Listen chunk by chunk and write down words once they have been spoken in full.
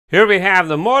Here we have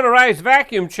the motorized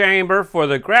vacuum chamber for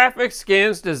the Graphic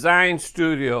Skinz Design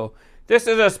Studio. This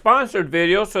is a sponsored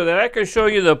video so that I can show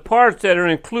you the parts that are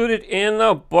included in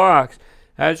the box.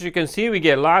 As you can see, we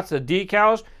get lots of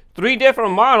decals, 3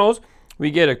 different models. We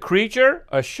get a creature,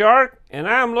 a shark, and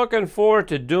I'm looking forward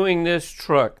to doing this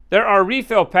truck. There are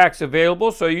refill packs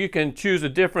available so you can choose a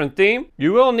different theme.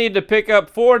 You will need to pick up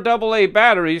 4 AA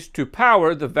batteries to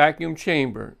power the vacuum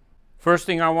chamber. First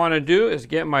thing I want to do is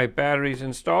get my batteries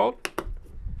installed.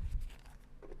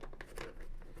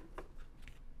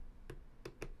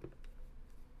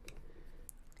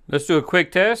 Let's do a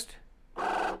quick test.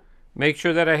 Make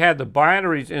sure that I had the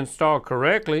batteries installed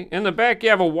correctly. In the back you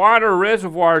have a water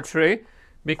reservoir tray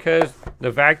because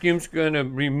the vacuum's going to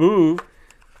remove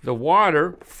the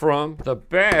water from the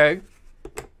bag.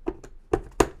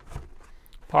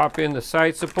 Pop in the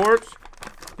side supports.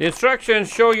 The instructions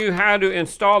show you how to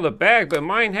install the bag, but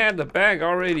mine had the bag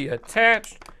already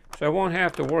attached, so I won't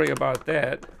have to worry about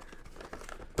that.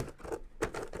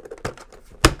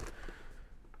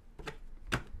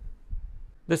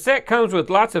 The set comes with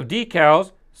lots of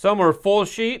decals. Some are full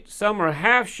sheet, some are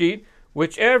half sheet.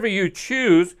 Whichever you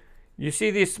choose, you see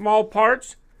these small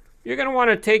parts? You're going to want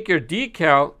to take your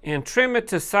decal and trim it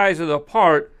to size of the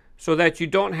part so that you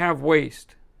don't have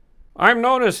waste. I'm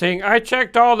noticing I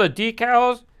checked all the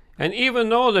decals, and even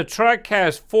though the truck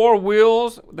has 4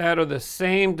 wheels that are the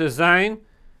same design,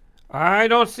 I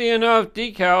don't see enough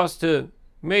decals to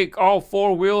make all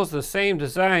 4 wheels the same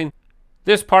design.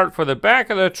 This part for the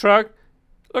back of the truck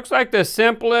looks like the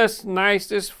simplest,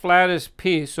 nicest, flattest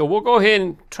piece. So we'll go ahead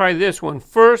and try this one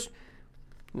first.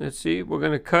 Let's see, we're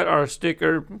going to cut our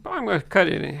sticker. I'm going to cut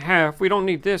it in half. We don't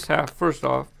need this half first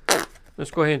off.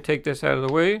 Let's go ahead and take this out of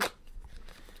the way.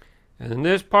 And then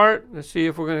this part, let's see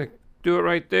if we're going to do it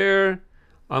right there.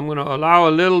 I'm going to allow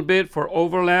a little bit for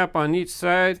overlap on each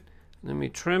side. Let me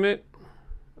trim it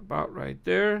about right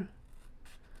there.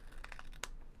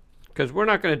 Because we're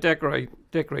not going to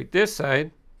decorate this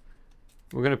side.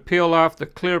 We're going to peel off the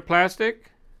clear plastic.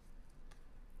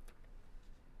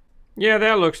 Yeah,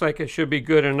 that looks like it should be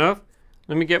good enough.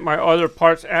 Let me get my other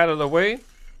parts out of the way.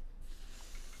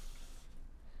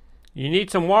 You need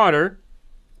some water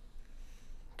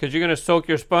because you're going to soak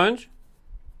your sponge.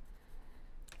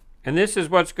 And this is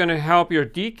what's going to help your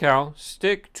decal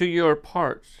stick to your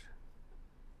parts.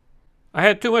 I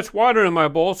had too much water in my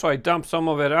bowl, so I dumped some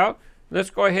of it out. Let's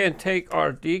go ahead and take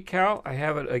our decal. I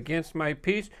have it against my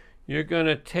piece. You're going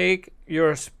to take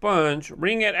your sponge,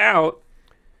 wring it out.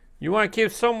 You want to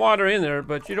keep some water in there,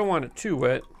 but you don't want it too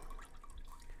wet.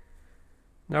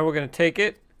 Now we're going to take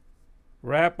it,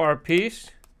 wrap our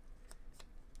piece.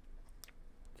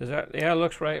 Does that, yeah, it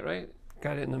looks right?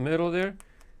 Got it in the middle there.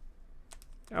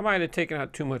 I might have taken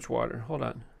out too much water. Hold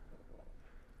on.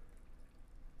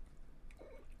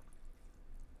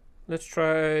 Let's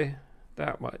try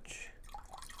that much.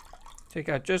 Take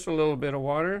out just a little bit of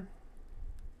water.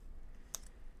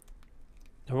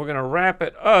 And we're going to wrap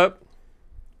it up.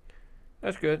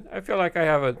 That's good. I feel like I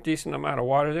have a decent amount of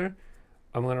water there.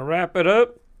 I'm going to wrap it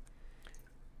up.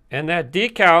 And that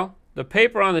decal, the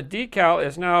paper on the decal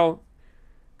is now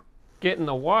getting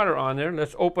the water on there.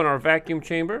 Let's open our vacuum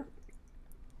chamber.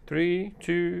 3,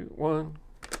 2, 1.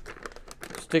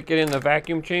 Stick it in the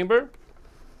vacuum chamber.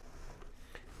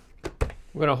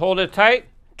 We're going to hold it tight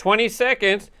 20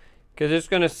 seconds because it's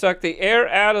going to suck the air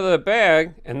out of the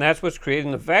bag, and that's what's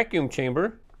creating the vacuum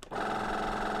chamber.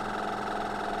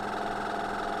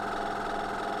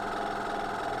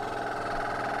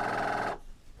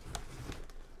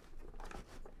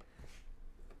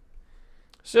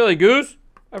 Silly goose,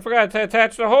 I forgot to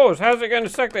attach the hose. How's it going to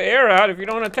suck the air out if you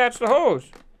don't attach the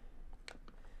hose?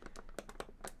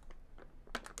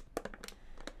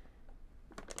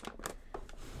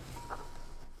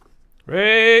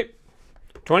 Wait,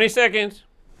 20 seconds.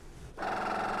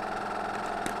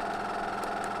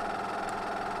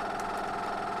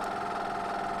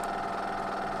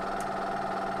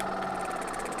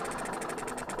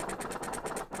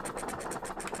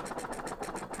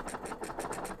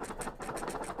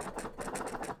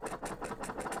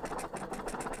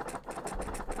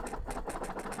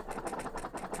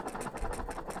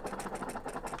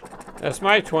 That's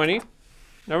my 20.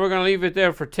 Now we're going to leave it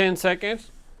there for 10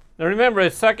 seconds. Now remember,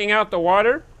 it's sucking out the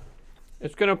water.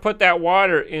 It's going to put that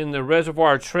water in the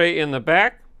reservoir tray in the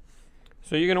back.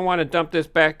 So you're going to want to dump this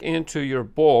back into your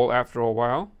bowl after a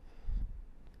while.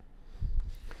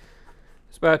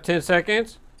 It's about 10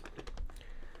 seconds.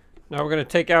 Now we're going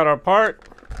to take out our part.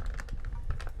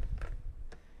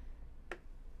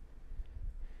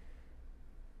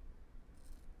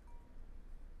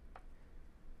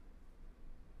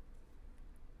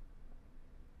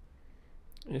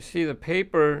 You see the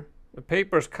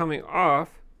paper's coming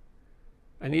off.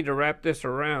 I need to wrap this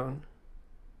around.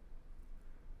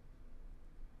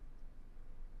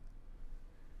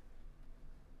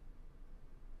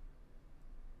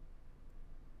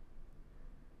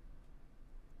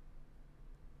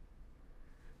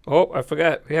 Oh, I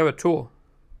forgot. We have a tool.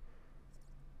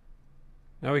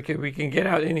 Now we can get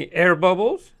out any air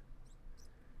bubbles.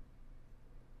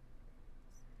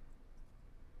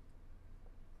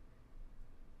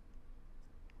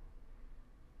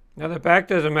 Now the back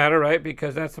doesn't matter, right?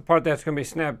 Because that's the part that's going to be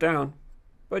snapped down.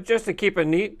 But just to keep it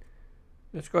neat,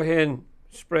 let's go ahead and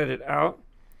spread it out.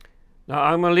 Now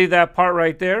I'm going to leave that part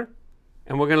right there,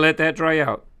 and we're going to let that dry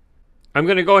out. I'm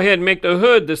going to go ahead and make the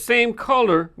hood the same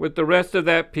color with the rest of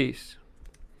that piece.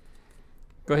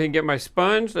 Go ahead and get my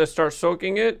sponge. Let's start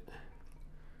soaking it.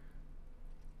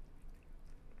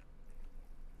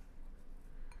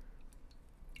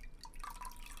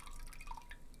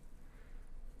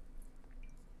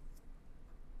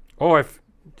 Oh,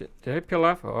 did I peel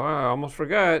off? Oh, I almost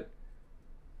forgot.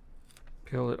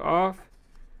 Peel it off.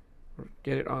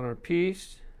 Get it on our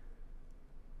piece.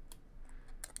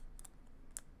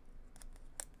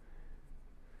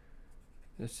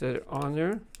 Let's set it on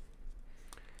there.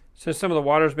 Since some of the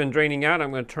water's been draining out,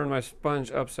 I'm going to turn my sponge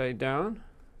upside down.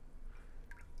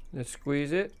 Let's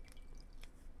squeeze it.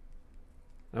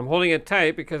 I'm holding it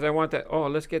tight because I want that. Oh,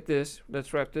 let's get this.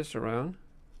 Let's wrap this around.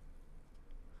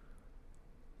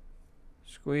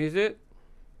 Squeeze it.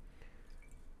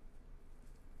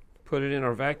 Put it in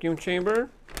our vacuum chamber.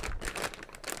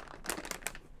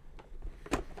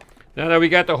 Now that we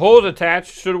got the hose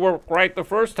attached, should work right the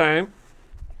first time.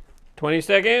 20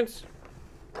 seconds.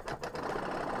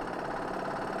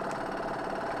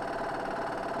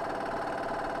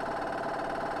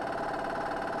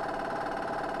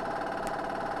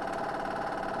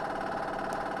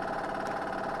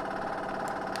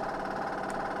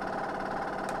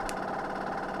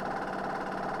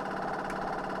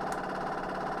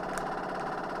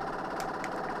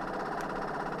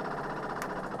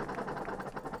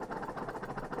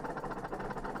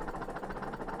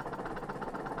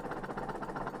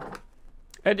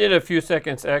 I did a few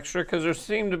seconds extra because there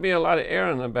seemed to be a lot of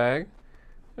air in the bag.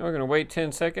 Now we're going to wait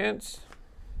 10 seconds.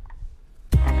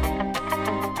 6, 7,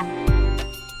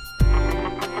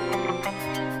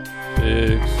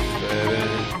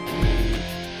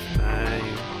 8,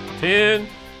 9, 10.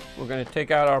 We're going to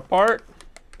take out our part.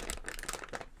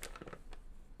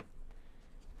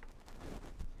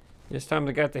 This time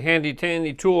we got the handy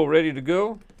dandy tool ready to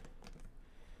go.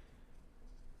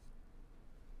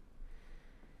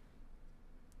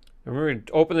 And we're going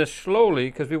to open this slowly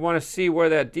because we want to see where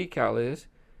that decal is,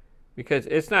 because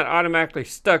it's not automatically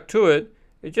stuck to it.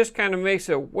 It just kind of makes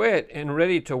it wet and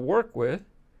ready to work with.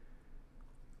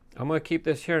 I'm going to keep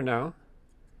this here now.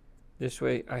 This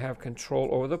way I have control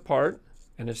over the part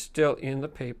and it's still in the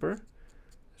paper.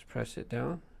 Let's press it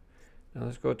down. Now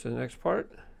let's go to the next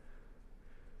part.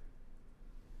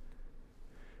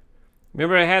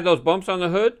 Remember I had those bumps on the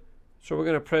hood? So we're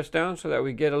going to press down so that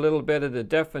we get a little bit of the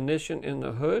definition in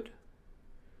the hood.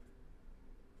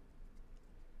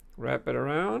 Wrap it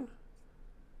around.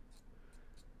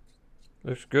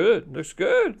 Looks good, looks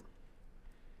good.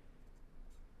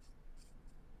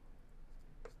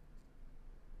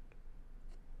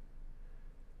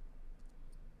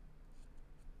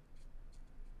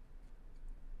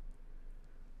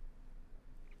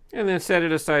 And then set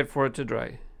it aside for it to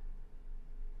dry.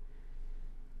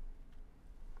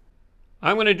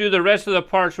 I'm going to do the rest of the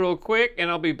parts real quick and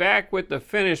I'll be back with the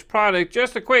finished product.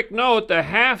 Just a quick note, the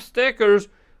half stickers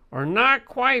are not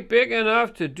quite big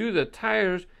enough to do the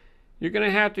tires. You're going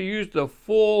to have to use the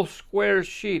full square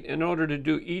sheet in order to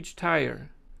do each tire.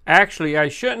 Actually, I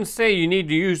shouldn't say you need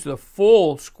to use the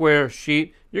full square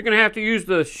sheet. You're going to have to use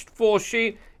the full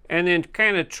sheet and then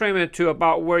kind of trim it to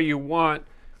about where you want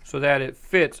so that it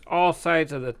fits all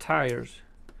sides of the tires.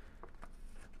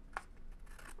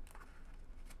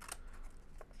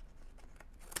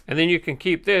 And then you can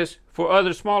keep this for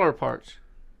other smaller parts.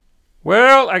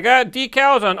 Well, I got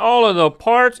decals on all of the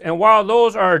parts, and while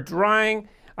those are drying,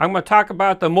 I'm going to talk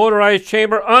about the motorized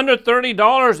chamber. Under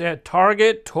 $30 at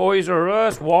Target, Toys R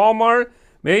Us, Walmart.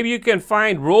 Maybe you can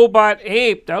find Robot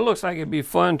Ape. That looks like it'd be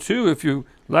fun too if you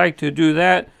like to do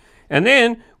that. And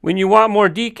then when you want more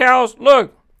decals,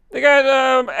 look, they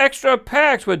got extra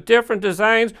packs with different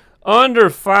designs under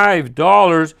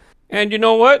 $5. And you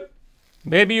know what?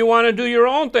 Maybe you want to do your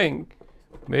own thing.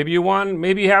 Maybe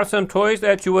you have some toys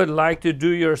that you would like to do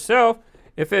yourself.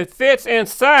 If it fits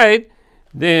inside,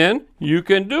 then you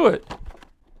can do it.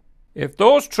 If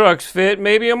those trucks fit,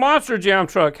 maybe a Monster Jam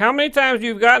truck. How many times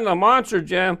you've gotten a Monster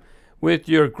Jam with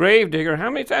your Gravedigger? How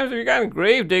many times have you gotten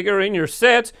Gravedigger in your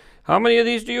sets? How many of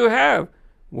these do you have?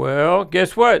 Well,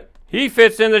 guess what? He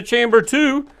fits in the chamber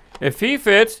too. If he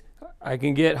fits, I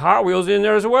can get Hot Wheels in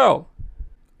there as well.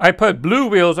 I put blue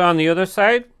wheels on the other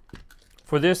side.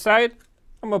 For this side,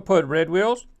 I'm going to put red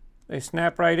wheels. They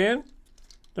snap right in.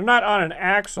 They're not on an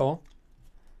axle.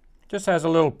 Just has a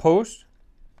little post.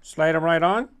 Slide them right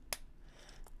on.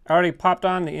 I already popped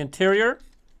on the interior.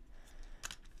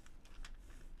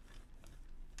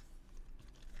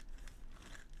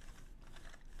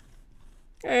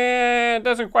 And it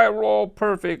doesn't quite roll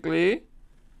perfectly,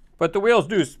 but the wheels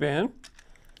do spin.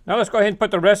 Now let's go ahead and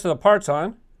put the rest of the parts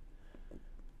on.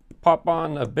 Pop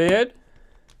on the bed.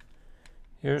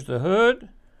 Here's the hood.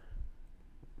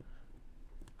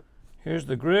 Here's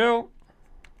the grill.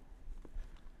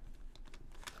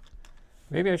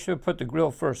 Maybe I should have put the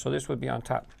grill first, so this would be on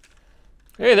top.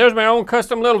 Hey, there's my own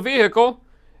custom little vehicle.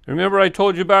 Remember I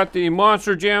told you about the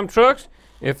Monster Jam trucks?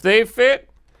 If they fit,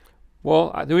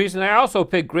 well, the reason I also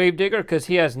picked Gravedigger because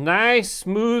he has nice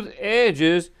smooth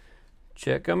edges.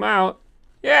 Check him out.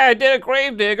 Yeah, I did a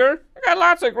Gravedigger. I got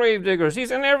lots of Gravediggers.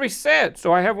 He's in every set.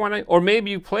 So I have one, or maybe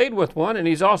you played with one and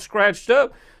he's all scratched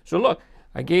up. So look,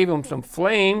 I gave him some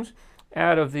flames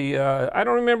out of the, I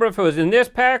don't remember if it was in this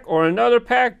pack or another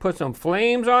pack, put some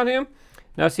flames on him.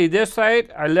 Now see this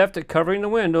side, I left it covering the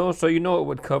window so you know it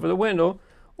would cover the window.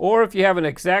 Or if you have an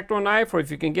X-Acto knife or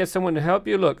if you can get someone to help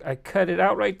you, look, I cut it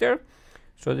out right there.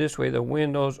 So this way the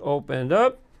window's opened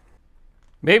up.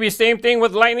 Maybe same thing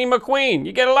with Lightning McQueen.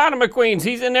 You get a lot of McQueens,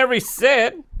 he's in every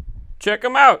set. Check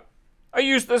him out. I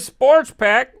used the sports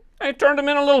pack. I turned him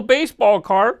in a little baseball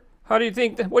cart. How do you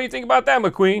think, what do you think about that,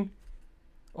 McQueen?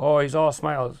 Oh, he's all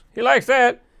smiles. He likes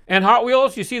that. And Hot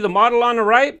Wheels, you see the model on the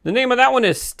right? The name of that one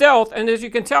is Stealth, and as you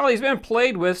can tell, he's been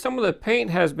played with. Some of the paint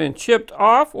has been chipped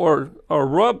off or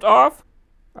rubbed off.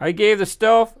 I gave the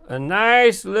Stealth a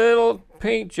nice little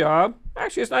paint job.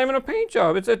 Actually, it's not even a paint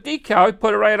job. It's a decal. You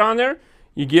put it right on there.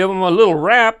 You give them a little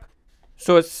wrap.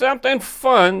 So it's something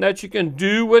fun that you can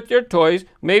do with your toys.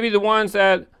 Maybe the ones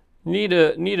that need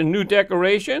a new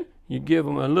decoration, you give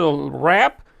them a little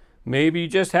wrap. Maybe you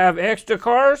just have extra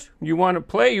cars, you want to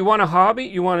play, you want a hobby,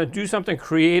 you want to do something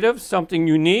creative, something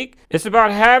unique. It's about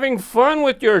having fun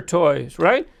with your toys,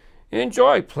 right?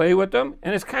 Enjoy, play with them,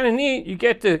 and it's kind of neat. You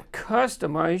get to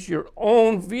customize your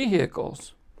own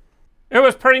vehicles. It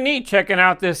was pretty neat checking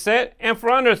out this set, and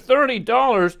for under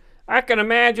 $30, I can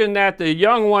imagine that the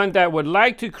young one that would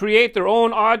like to create their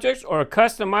own objects or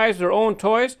customize their own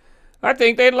toys, I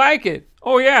think they'd like it.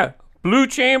 Oh yeah, blue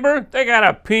chamber, they got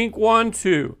a pink one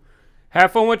too.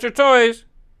 Have fun with your toys.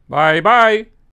 Bye-bye.